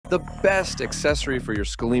the best accessory for your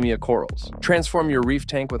Scolymia corals. Transform your reef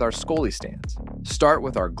tank with our Scoly stands. Start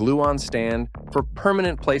with our glue-on stand for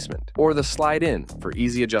permanent placement, or the slide-in for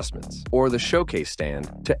easy adjustments, or the showcase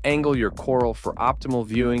stand to angle your coral for optimal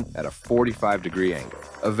viewing at a 45-degree angle.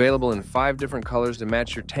 Available in 5 different colors to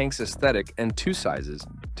match your tank's aesthetic and 2 sizes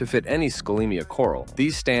to fit any Scolymia coral,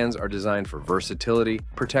 these stands are designed for versatility,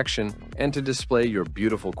 protection, and to display your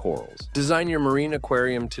beautiful corals. Design your marine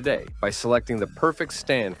aquarium today by selecting the perfect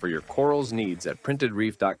stand for your corals needs at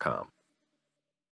printedreef.com.